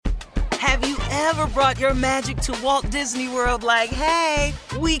Have you ever brought your magic to Walt Disney World like, hey,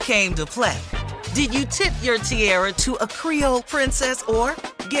 we came to play? Did you tip your tiara to a Creole princess or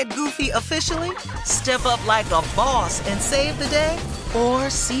get goofy officially? Step up like a boss and save the day? Or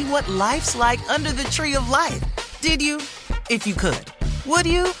see what life's like under the tree of life? Did you? If you could. Would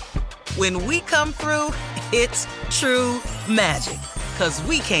you? When we come through, it's true magic. 'Cause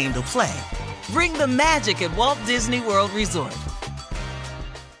we came to play. Bring the magic at Walt Disney World Resort.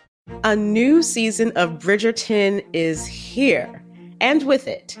 A new season of Bridgerton is here. And with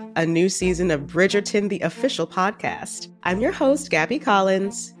it, a new season of Bridgerton, the official podcast. I'm your host, Gabby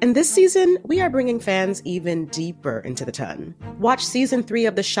Collins, and this season, we are bringing fans even deeper into the ton. Watch season 3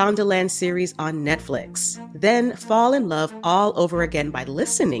 of the Shondaland series on Netflix. Then fall in love all over again by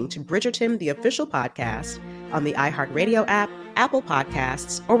listening to Bridgerton, the official podcast, on the iHeartRadio app, Apple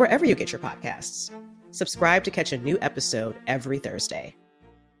Podcasts, or wherever you get your podcasts. Subscribe to catch a new episode every Thursday.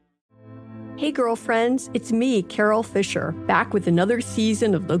 Hey girlfriends, it's me, Carol Fisher, back with another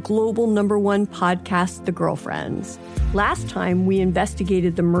season of the global #1 podcast, The Girlfriends. Last time, we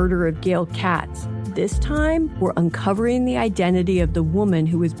investigated the murder of Gail Katz. This time, we're uncovering the identity of the woman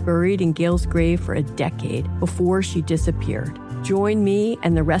who was buried in Gail's grave for a decade before she disappeared. Join me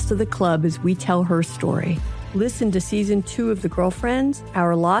and the rest of the club as we tell her story. Listen to Season 2 of The Girlfriends,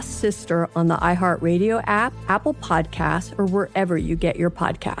 Our Lost Sister on the iHeartRadio app, Apple Podcasts, or wherever you get your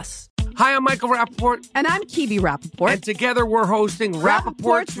podcasts. Hi, I'm Michael Rappaport. And I'm Kibi Rappaport. And together we're hosting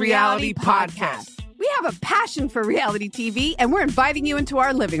Rappaport's Reality Podcast. We have a passion for reality TV, and we're inviting you into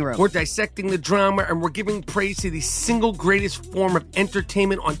our living room. We're dissecting the drama, and we're giving praise to the single greatest form of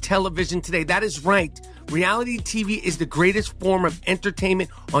entertainment on television today. That is right. Reality TV is the greatest form of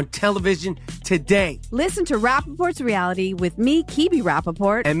entertainment on television today. Listen to Rappaport's Reality with me, Kibi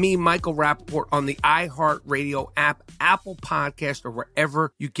Rappaport. And me, Michael Rappaport, on the iHeartRadio app, Apple Podcast, or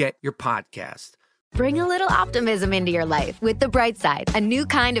wherever you get your podcast. Bring a little optimism into your life with The Bright Side, a new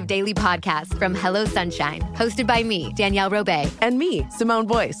kind of daily podcast from Hello Sunshine, hosted by me, Danielle Robay. And me, Simone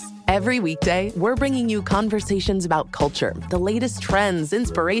Boyce. Every weekday, we're bringing you conversations about culture, the latest trends,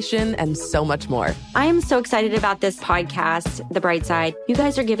 inspiration, and so much more. I am so excited about this podcast, The Bright Side. You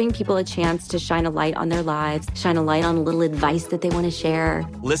guys are giving people a chance to shine a light on their lives, shine a light on a little advice that they want to share.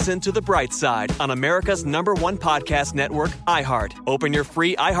 Listen to The Bright Side on America's #1 podcast network, iHeart. Open your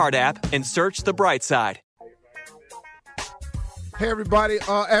free iHeart app and search The Bright Side. Hey, everybody.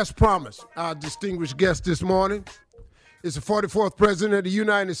 As promised, our distinguished guest this morning is the 44th President of the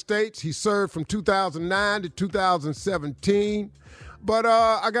United States. He served from 2009 to 2017. But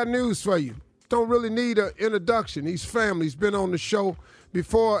I got news for you. Don't really need an introduction. He's family. He's been on the show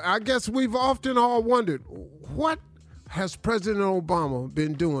before. I guess we've often all wondered, what has President Obama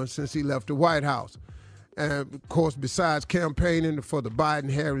been doing since he left the White House? And, of course, besides campaigning for the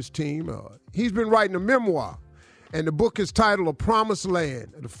Biden-Harris team, he's been writing a memoir. And the book is titled A Promised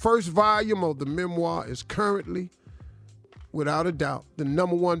Land. The first volume of the memoir is currently, without a doubt, the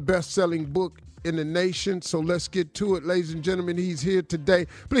 #1 best-selling book in the nation. So let's get to it, ladies and gentlemen. He's here today.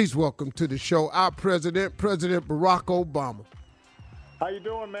 Please welcome to the show our president, President Barack Obama. How you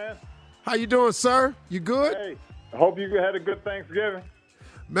doing, man? How you doing, sir? You good? Hey, I hope you had a good Thanksgiving.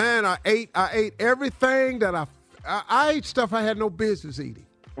 Man, I ate everything that I ate stuff I had no business eating.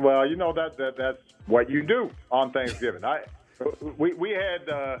 Well, you know that's what you do on Thanksgiving. We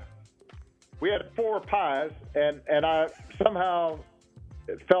had 4 pies, and I somehow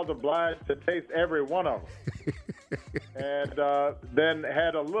felt obliged to taste every one of them, and then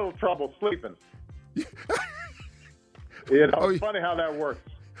had a little trouble sleeping. It's funny how that works.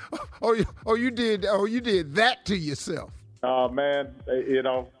 You did that to yourself. Oh man,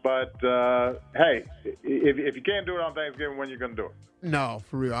 But hey, if you can't do it on Thanksgiving, when you gonna do it? No,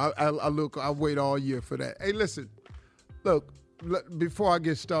 for real. I wait all year for that. Hey, listen, look. Before I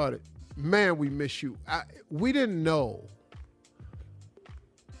get started, man, we miss you. We didn't know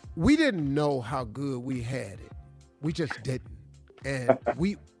how good we had it. We just didn't, and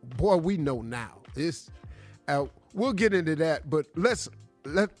we know now. We'll get into that, but let's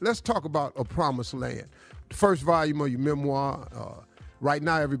talk about A Promised Land. The first volume of your memoir. Right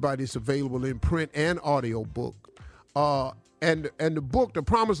now, everybody, it's available in print and audio book. And the book, The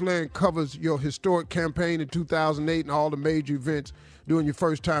Promised Land, covers your historic campaign in 2008 and all the major events during your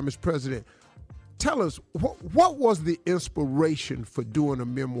first time as president. Tell us, what was the inspiration for doing a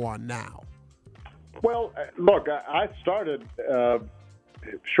memoir now? Well, look, I started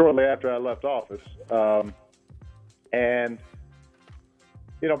shortly after I left office. And,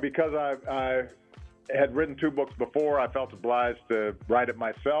 because I had written 2 books before, I felt obliged to write it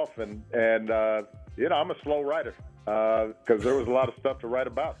myself. And I'm a slow writer because there was a lot of stuff to write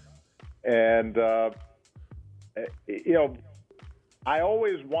about. And, I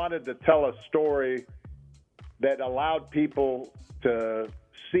always wanted to tell a story that allowed people to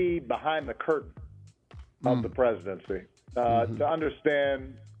see behind the curtain of the presidency, to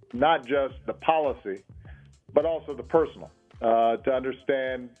understand not just the policy, but also the personal, to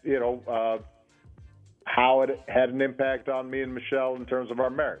understand, how it had an impact on me and Michelle in terms of our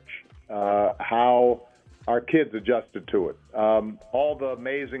marriage, how our kids adjusted to it, all the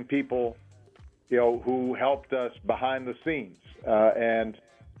amazing people, who helped us behind the scenes, and,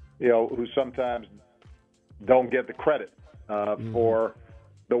 who sometimes don't get the credit for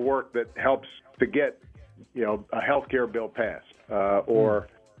the work that helps to get, a health care bill passed, or,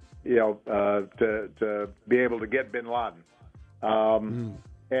 to be able to get bin Laden.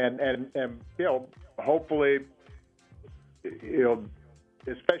 And hopefully,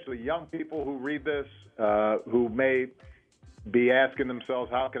 especially young people who read this, who may be asking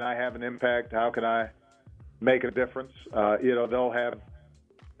themselves, how can I have an impact? How can I make a difference? They'll have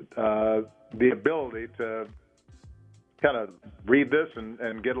the ability to kind of read this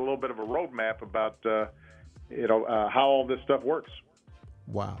and get a little bit of a roadmap about, how all this stuff works.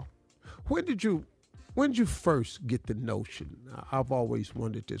 Wow. When did you first get the notion? I've always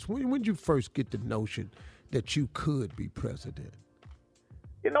wondered this. When did you first get the notion that you could be president?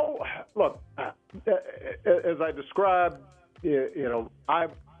 Look, as I described, I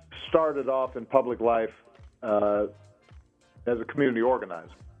started off in public life as a community organizer,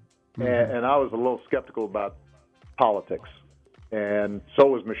 and I was a little skeptical about politics, and so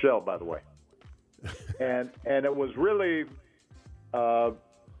was Michelle, by the way. and it was really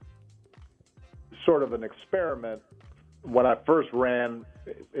sort of an experiment when I first ran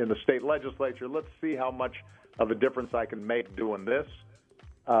in the state legislature. Let's see how much of a difference I can make doing this.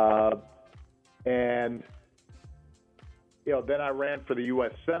 And then I ran for the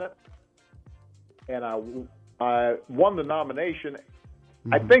U.S. Senate, and I won the nomination.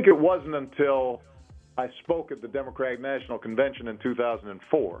 I think it wasn't until I spoke at the Democratic National Convention in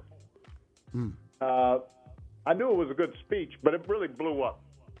 2004. I knew it was a good speech, but it really blew up.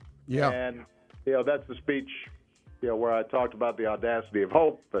 Yeah. And, that's the speech, where I talked about the audacity of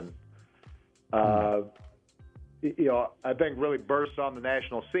hope, and, I think really burst on the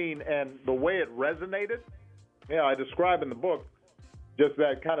national scene. And the way it resonated, I describe in the book just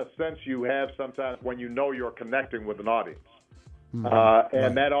that kind of sense you have sometimes when you're connecting with an audience.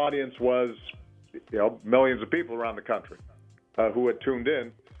 And that audience was, millions of people around the country who had tuned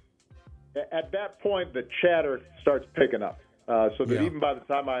in. At that point, the chatter starts picking up. So that even by the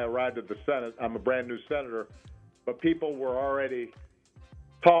time I arrived at the Senate, I'm a brand new senator, but people were already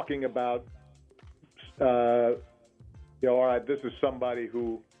talking about, all right, this is somebody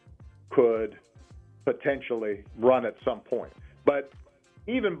who could potentially run at some point. But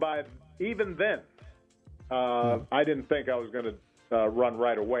even then, I didn't think I was going to run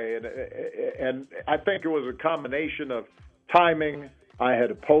right away. And I think it was a combination of timing. I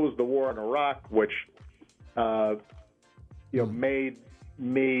had opposed the war in Iraq, which, made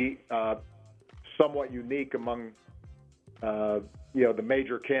me somewhat unique among, the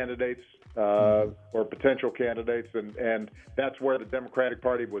major candidates or potential candidates. And that's where the Democratic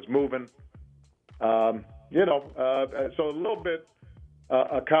Party was moving. So a little bit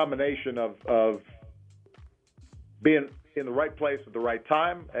a combination of being in the right place at the right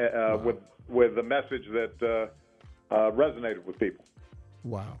time with a message that resonated with people.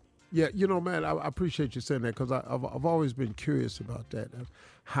 Wow. Yeah, man, I appreciate you saying that, because I've always been curious about that,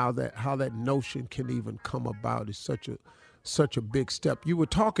 how that notion can even come about is such a big step. You were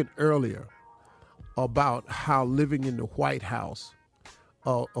talking earlier about how living in the White House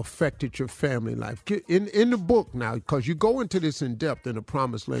affected your family life. In the book now, because you go into this in depth in The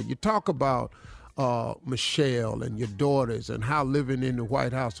Promised Land, you talk about Michelle and your daughters and how living in the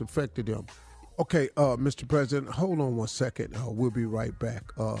White House affected them. Okay, Mr. President, hold on one second. We'll be right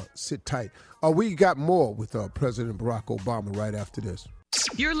back. Sit tight. We got more with President Barack Obama right after this.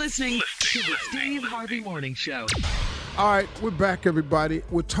 You're listening to the Steve Harvey Morning Show. All right, we're back, everybody.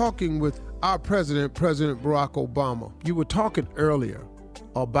 We're talking with our president, President Barack Obama. You were talking earlier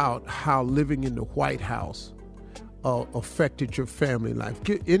about how living in the White House affected your family life.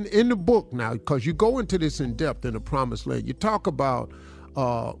 In the book now, because you go into this in depth in The Promised Land, you talk about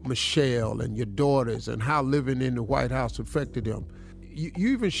Michelle and your daughters and how living in the White House affected them. You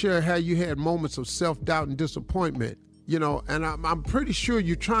even share how you had moments of self-doubt and disappointment, and I'm pretty sure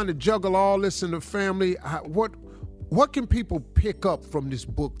you're trying to juggle all this in the family. What can people pick up from this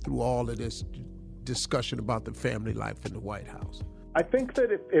book through all of this discussion about the family life in the White House? I think that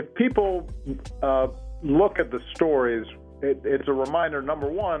if people look at the stories, it's a reminder, number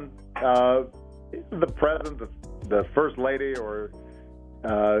one, the president, the first lady, or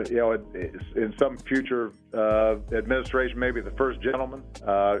in some future administration, maybe the first gentleman.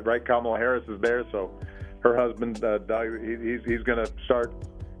 Right, Kamala Harris is there, so her husband, Doug, he's going to start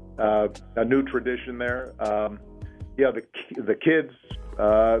a new tradition there. The kids.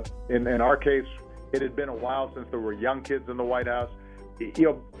 In our case, it had been a while since there were young kids in the White House.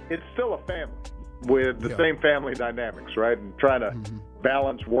 It's still a family with the same family dynamics, right? And trying to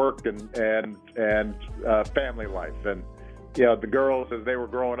balance work and family life. And the girls, as they were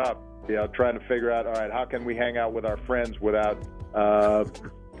growing up, trying to figure out, all right, how can we hang out with our friends without,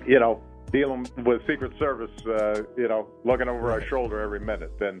 dealing with Secret Service, looking over our shoulder every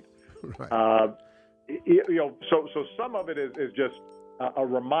minute. And so some of it is just a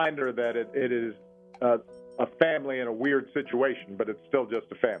reminder that it is a family in a weird situation, but it's still just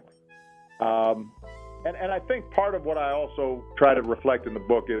a family. And I think part of what I also try to reflect in the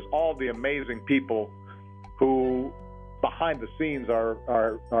book is all the amazing people who behind the scenes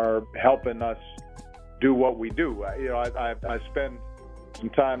are helping us do what we do. I spend some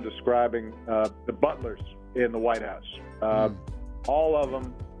time describing the butlers in the White House. All of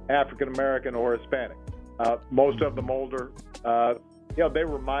them African American or Hispanic. Most of them older. They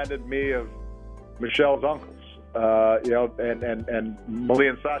reminded me of Michelle's uncles. And Malia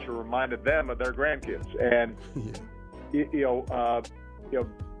and Sasha reminded them of their grandkids. And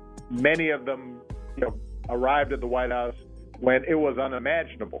many of them arrived at the White House when it was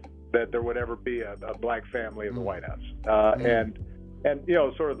unimaginable that there would ever be a black family in the White House. And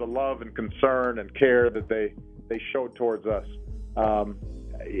sort of the love and concern and care that they showed towards us.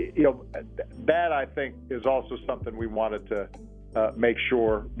 That I think is also something we wanted to make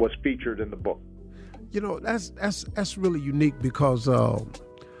sure was featured in the book. That's really unique because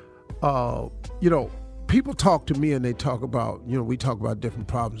people talk to me and they talk about, we talk about different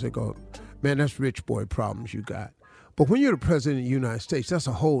problems. They go, man, that's rich boy problems you got. But when you're the president of the United States, that's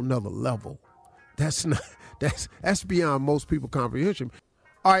a whole nother level. That's beyond most people's comprehension.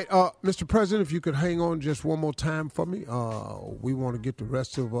 All right, Mr. President, if you could hang on just one more time for me. We want to get the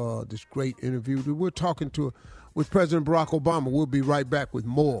rest of this great interview. We're talking with President Barack Obama. We'll be right back with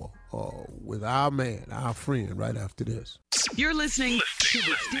more with our man, our friend, right after this. You're listening to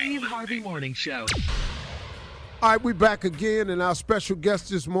the Steve Harvey Morning Show. All right, we're back again, and our special guest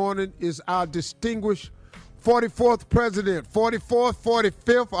this morning is our distinguished 44th president, 44th,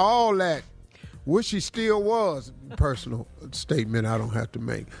 45th, all that. Wish he still was. Personal statement I don't have to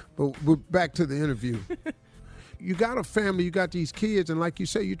make. But we're back to the interview. You got a family, you got these kids, and like you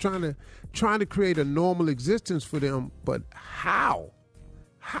say, you're trying to create a normal existence for them. But how?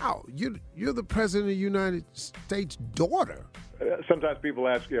 How? You're the president of the United States' daughter. Sometimes people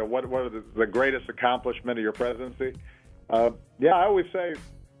ask, what are the greatest accomplishment of your presidency? I always say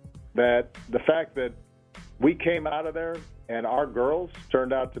that the fact that we came out of there and our girls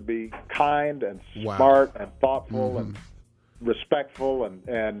turned out to be kind and smart and thoughtful and respectful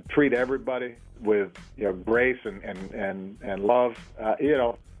and treat everybody with grace and love.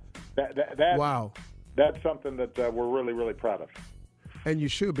 That's something that we're really, really proud of. And you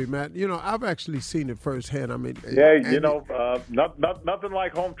should be, Matt. I've actually seen it firsthand. I mean, nothing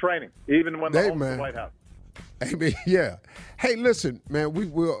like home training, even when the home's the White House. I mean, yeah. Hey, listen, man. We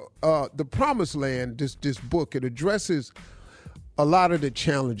will. The Promised Land. This book, it addresses a lot of the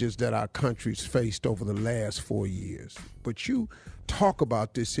challenges that our country's faced over the last 4 years. But you talk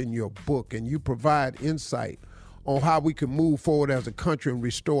about this in your book, and you provide insight on how we can move forward as a country and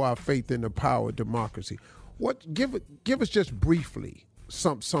restore our faith in the power of democracy. Give us just briefly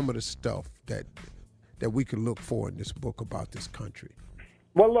some of the stuff that we can look for in this book about this country.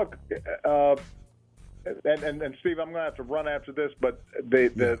 Well, look, and Steve, I'm going to have to run after this, but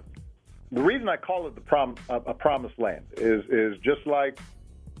the reason I call it a promised land is just like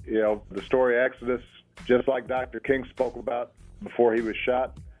the story of Exodus, just like Dr. King spoke about before he was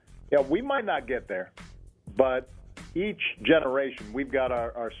shot. We might not get there, but each generation we've got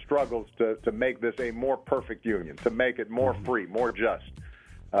our struggles to make this a more perfect union, to make it more free, more just.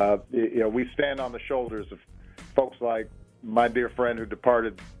 We stand on the shoulders of folks like my dear friend who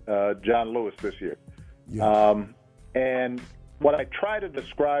departed, John Lewis, this year. Yeah. And what I try to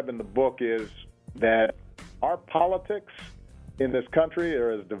describe in the book is that our politics in this country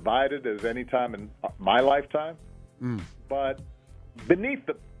are as divided as any time in my lifetime. But beneath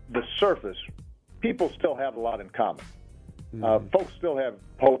the surface, people still have a lot in common. Folks still have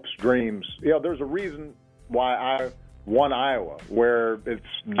hopes, dreams. There's a reason why I won Iowa, where it's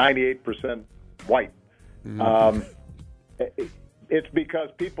 98% white. It's because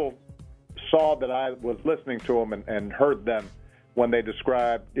people saw that I was listening to them and heard them when they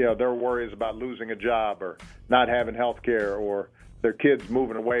describe, their worries about losing a job or not having health care or their kids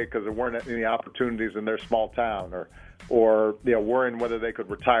moving away because there weren't any opportunities in their small town or worrying whether they could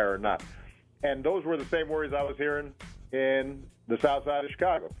retire or not. And those were the same worries I was hearing in the south side of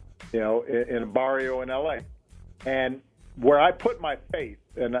Chicago, in a barrio in L.A. And where I put my faith,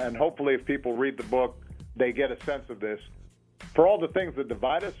 and hopefully if people read the book, they get a sense of this, for all the things that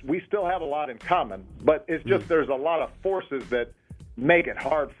divide us, we still have a lot in common, but it's just there's a lot of forces that make it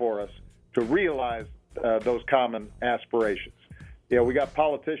hard for us to realize those common aspirations. We got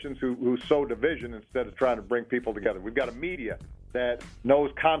politicians who sow division instead of trying to bring people together. We've got a media that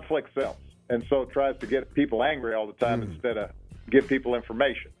knows conflict sells and so tries to get people angry all the time instead of give people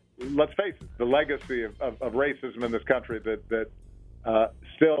information. Let's face it, the legacy of racism in this country that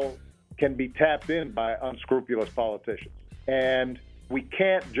still can be tapped in by unscrupulous politicians. And we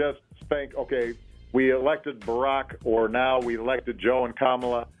can't just think, okay, we elected Barack or now we elected Joe and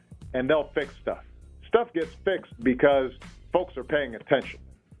Kamala, and they'll fix stuff. Stuff gets fixed because folks are paying attention.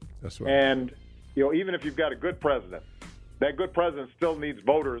 That's right. And, even if you've got a good president, that good president still needs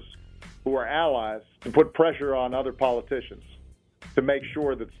voters who are allies to put pressure on other politicians to make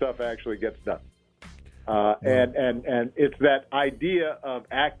sure that stuff actually gets done. And it's that idea of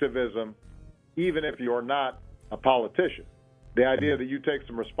activism, even if you're not a politician, the idea that you take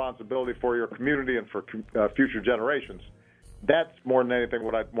some responsibility for your community and for future generations, that's more than anything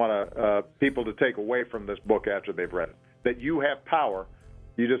what I want people to take away from this book after they've read it. That you have power,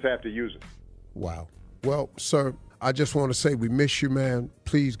 you just have to use it. Wow. Well, sir, I just want to say we miss you, man.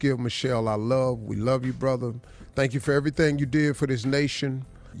 Please give Michelle our love. We love you, brother. Thank you for everything you did for this nation.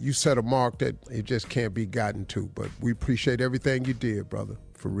 You set a mark that it just can't be gotten to, but we appreciate everything you did, brother,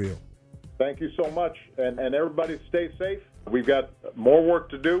 for real. Thank you so much, and everybody stay safe. We've got more work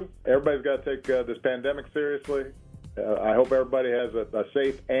to do. Everybody's got to take this pandemic seriously. I hope everybody has a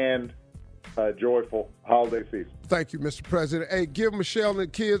safe and joyful holiday season. Thank you, Mr. President. Hey, give Michelle and the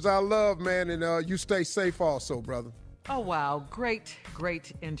kids our love, man, and you stay safe also, brother. Oh, wow. Great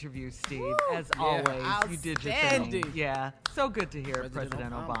interview, Steve. Woo! As always, you did your thing. Yeah. So good to hear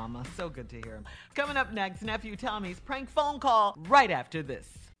President Obama. So good to hear him. Coming up next, Nephew Tommy's prank phone call right after this.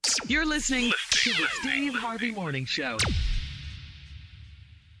 You're listening to the Steve Harvey Morning Show.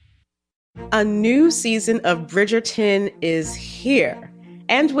 A new season of Bridgerton is here.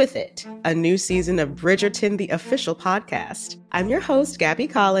 And with it, a new season of Bridgerton, the official podcast. I'm your host, Gabby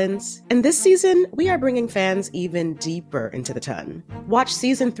Collins, and this season, we are bringing fans even deeper into the ton. Watch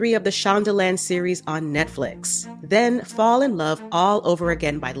season 3 of the Shondaland series on Netflix. Then fall in love all over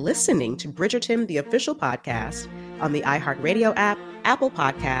again by listening to Bridgerton, the official podcast, on the iHeartRadio app, Apple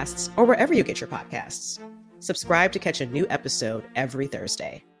Podcasts, or wherever you get your podcasts. Subscribe to catch a new episode every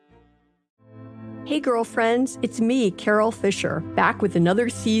Thursday. Hey girlfriends, it's me, Carol Fisher, back with another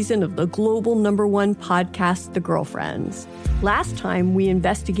season of the global #1 podcast, The Girlfriends. Last time, we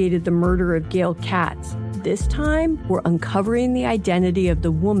investigated the murder of Gail Katz. This time, we're uncovering the identity of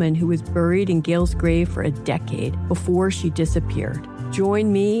the woman who was buried in Gail's grave for a decade before she disappeared.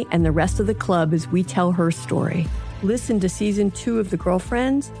 Join me and the rest of the club as we tell her story. Listen to Season 2 of The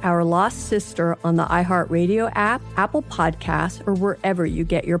Girlfriends, Our Lost Sister on the iHeartRadio app, Apple Podcasts, or wherever you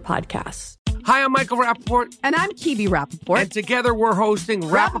get your podcasts. Hi, I'm Michael Rappaport. And I'm Kibi Rappaport. And together we're hosting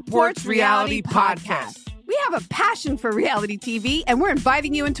Rappaport's Reality Podcast. We have a passion for reality TV, and we're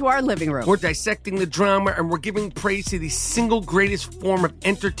inviting you into our living room. We're dissecting the drama, and we're giving praise to the single greatest form of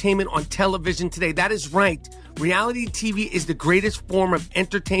entertainment on television today. That is right. Reality TV is the greatest form of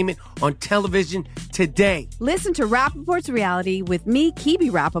entertainment on television today. Listen to Rappaport's Reality with me, Kibi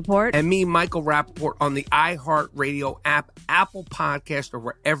Rappaport. And me, Michael Rappaport, on the iHeartRadio app, Apple Podcast, or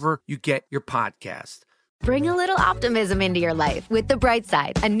wherever you get your podcast. Bring a little optimism into your life with The Bright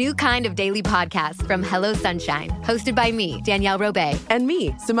Side, a new kind of daily podcast from Hello Sunshine, hosted by me, Danielle Robay. And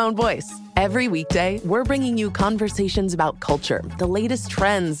me, Simone Boyce. Every weekday, we're bringing you conversations about culture, the latest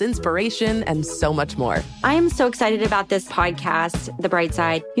trends, inspiration, and so much more. I am so excited about this podcast, The Bright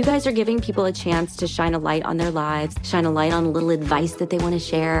Side. You guys are giving people a chance to shine a light on their lives, shine a light on a little advice that they want to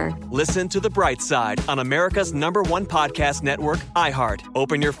share. Listen to The Bright Side on America's #1 podcast network, iHeart.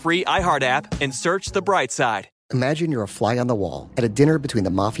 Open your free iHeart app and search The Bright Side. Imagine you're a fly on the wall at a dinner between the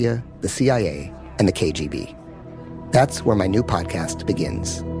mafia, the CIA, and the KGB. That's where my new podcast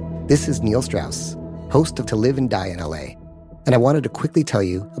begins. This is Neil Strauss, host of To Live and Die in LA, and I wanted to quickly tell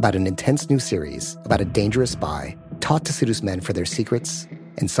you about an intense new series about a dangerous spy taught to seduce men for their secrets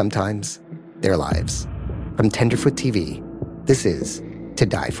and sometimes their lives. From Tenderfoot TV, this is To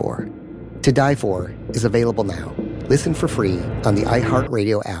Die For. To Die For is available now. Listen for free on the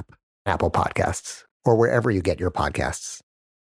iHeartRadio app, Apple Podcasts, or wherever you get your podcasts.